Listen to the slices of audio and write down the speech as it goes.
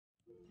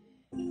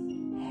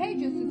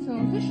Juicy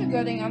Tunes. This your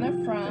girl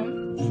Diana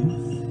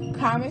from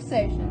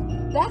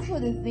Conversations. That's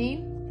with a Z,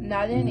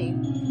 not an E.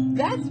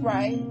 That's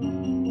right.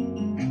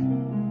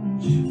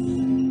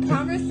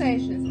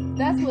 Conversations.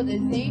 That's with a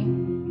Z,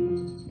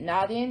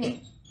 not an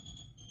E.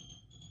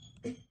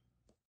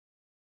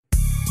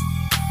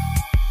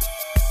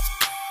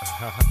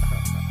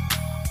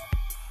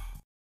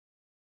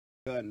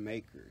 Gun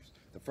makers.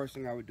 The first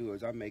thing I would do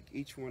is I make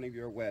each one of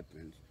your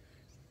weapons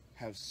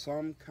have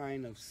some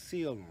kind of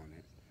seal on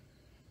it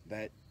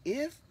that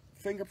if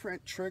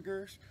fingerprint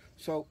triggers,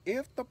 so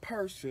if the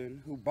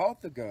person who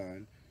bought the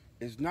gun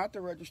is not the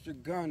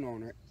registered gun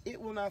owner,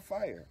 it will not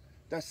fire.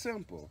 That's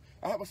simple.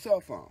 I have a cell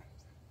phone.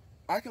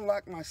 I can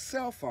lock my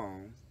cell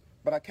phone,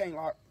 but I can't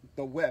lock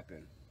the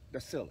weapon.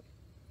 That's silly.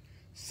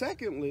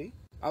 Secondly,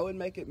 I would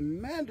make it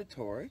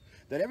mandatory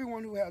that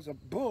everyone who has a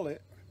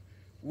bullet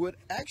would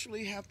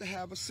actually have to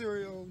have a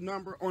serial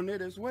number on it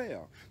as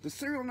well. The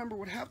serial number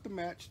would have to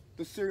match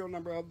the serial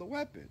number of the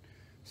weapon.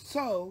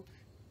 So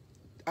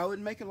I would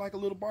make it like a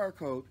little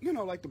barcode, you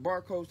know, like the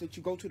barcodes that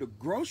you go to the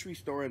grocery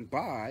store and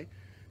buy.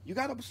 You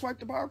got to swipe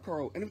the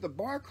barcode, and if the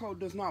barcode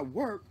does not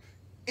work,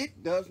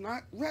 it does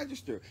not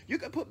register. You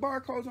can put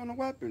barcodes on the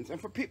weapons, and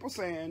for people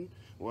saying,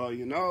 well,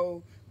 you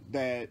know,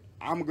 that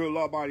I'm a good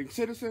law-abiding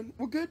citizen,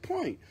 well, good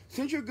point.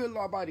 Since you're a good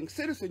law-abiding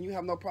citizen, you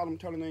have no problem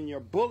turning in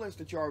your bullets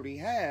that you already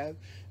have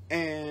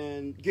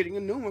and getting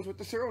the new ones with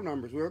the serial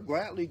numbers. We'll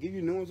gladly give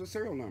you new ones with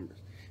serial numbers.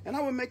 And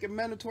I would make it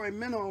mandatory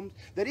minimums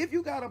that if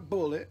you got a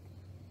bullet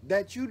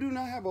that you do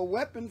not have a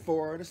weapon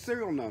for the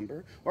serial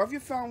number, or if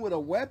you're found with a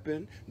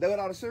weapon that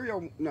without a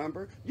serial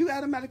number, you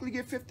automatically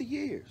get 50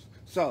 years.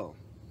 So,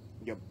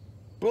 your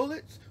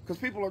bullets, because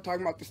people are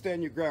talking about the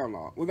stand your ground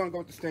law. We're going to go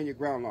with the stand your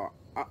ground law.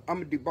 I'm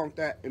going to debunk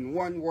that in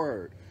one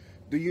word.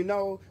 Do you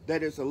know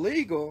that it's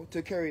illegal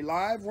to carry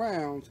live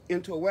rounds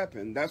into a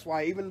weapon? That's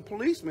why even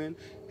policemen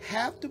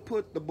have to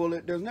put the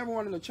bullet, there's never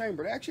one in the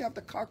chamber. They actually have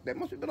to cock that.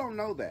 Most people don't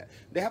know that.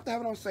 They have to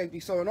have it on safety.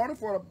 So in order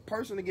for a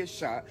person to get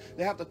shot,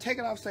 they have to take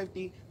it off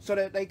safety so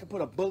that they can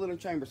put a bullet in the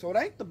chamber. So it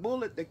ain't the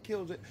bullet that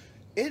kills it.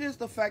 It is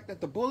the fact that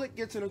the bullet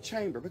gets in a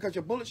chamber, because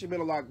your bullet should be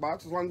in a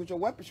lockbox as long as your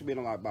weapon should be in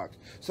a lockbox.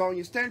 So when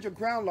you stand your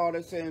ground law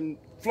that's in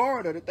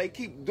Florida that they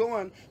keep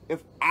doing,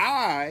 if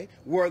I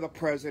were the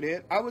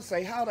president, I would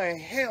say, how the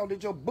hell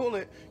did your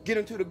bullet get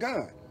into the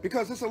gun?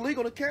 Because it's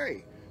illegal to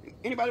carry.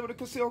 Anybody with a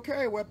concealed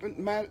carry weapon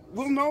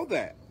will know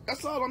that.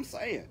 That's all I'm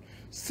saying.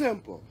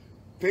 Simple.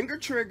 Finger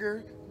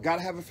trigger,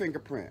 gotta have a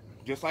fingerprint.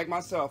 Just like my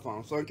cell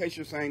phone. So in case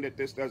you're saying that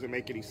this doesn't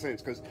make any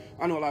sense, because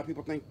I know a lot of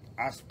people think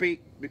I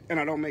speak and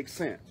I don't make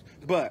sense.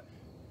 But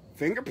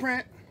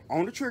fingerprint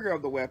on the trigger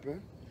of the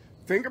weapon,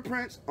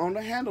 fingerprints on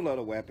the handle of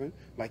the weapon,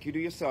 like you do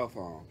your cell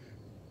phone.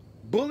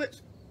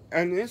 Bullets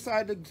and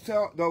inside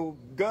the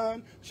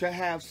gun should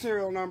have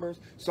serial numbers.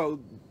 So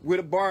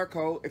with a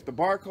barcode, if the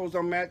barcodes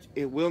don't match,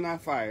 it will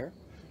not fire.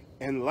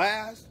 And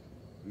last,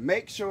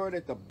 make sure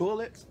that the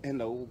bullets and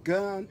the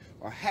gun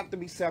have to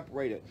be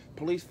separated.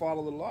 Police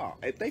follow the law.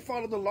 If they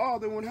follow the law,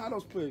 they wouldn't have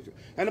those police.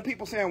 And the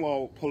people saying,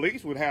 well,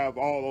 police would have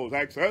all those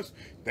access.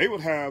 They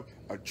would have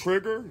a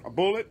trigger, a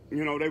bullet,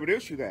 you know, they would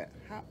issue that.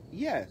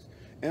 Yes.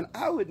 And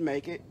I would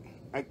make it,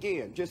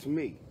 again, just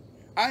me.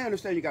 I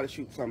understand you got to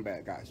shoot some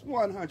bad guys,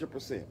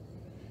 100%.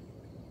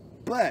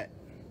 But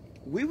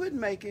we would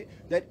make it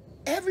that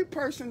every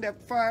person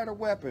that fired a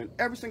weapon,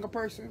 every single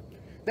person,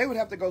 they would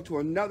have to go to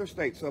another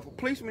state. So if a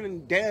policeman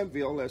in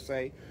Danville, let's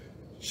say,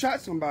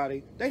 shot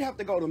somebody, they'd have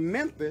to go to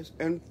Memphis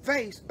and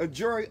face a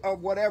jury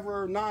of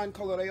whatever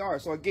non-color they are.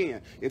 So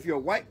again, if you're a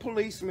white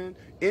policeman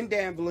in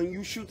Danville and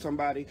you shoot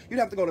somebody, you'd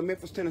have to go to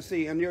Memphis,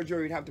 Tennessee, and your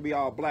jury would have to be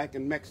all black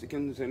and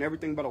Mexicans and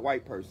everything but a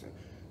white person.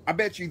 I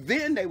bet you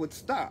then they would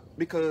stop,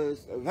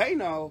 because they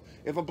know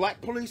if a black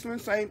policeman,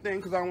 same thing,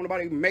 because I don't want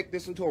nobody to make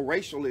this into a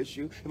racial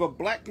issue. If a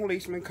black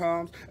policeman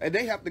comes and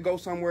they have to go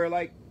somewhere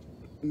like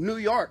New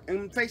York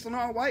and face an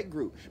all-white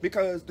group,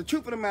 because the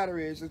truth of the matter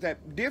is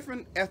that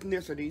different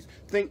ethnicities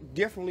think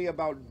differently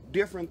about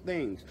different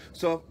things.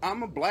 So if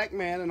I'm a black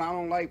man and I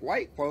don't like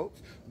white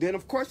folks, then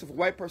of course if a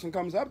white person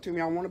comes up to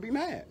me, I want to be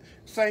mad.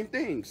 Same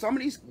thing. Some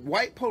of these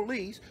white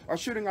police are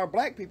shooting our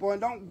black people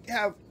and don't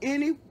have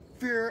any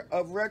fear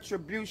of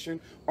retribution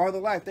or the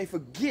life. They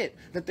forget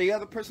that the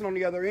other person on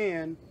the other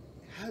end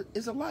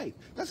is a life.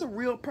 That's a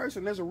real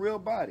person. There's a real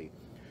body.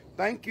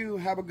 Thank you.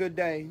 Have a good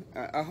day.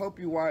 I hope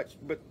you watch.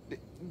 But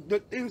the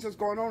things that's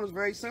going on is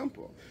very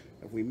simple.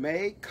 If we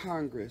made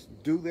Congress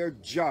do their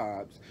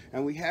jobs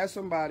and we had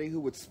somebody who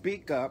would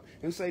speak up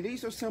and say,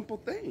 these are simple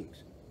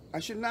things. I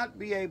should not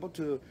be able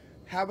to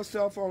have a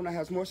cell phone that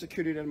has more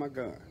security than my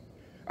gun.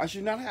 I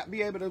should not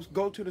be able to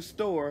go to the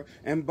store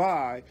and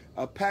buy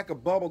a pack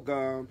of bubble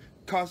gum.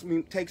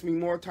 Takes me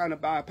more time to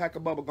buy a pack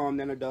of bubble gum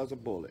than it does a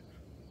bullet.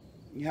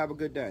 You have a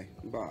good day.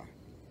 Bye.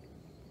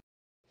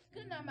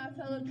 Good night, my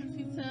fellow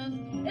Juicy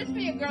Tunes. It's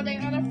me, your girl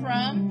Diana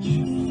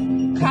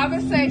from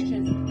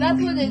Conversations. That's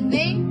with a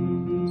Z,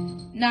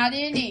 not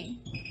an E.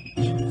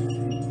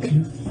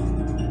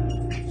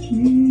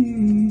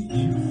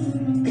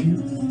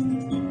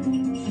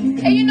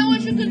 And you know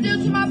what you can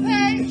do to my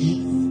page?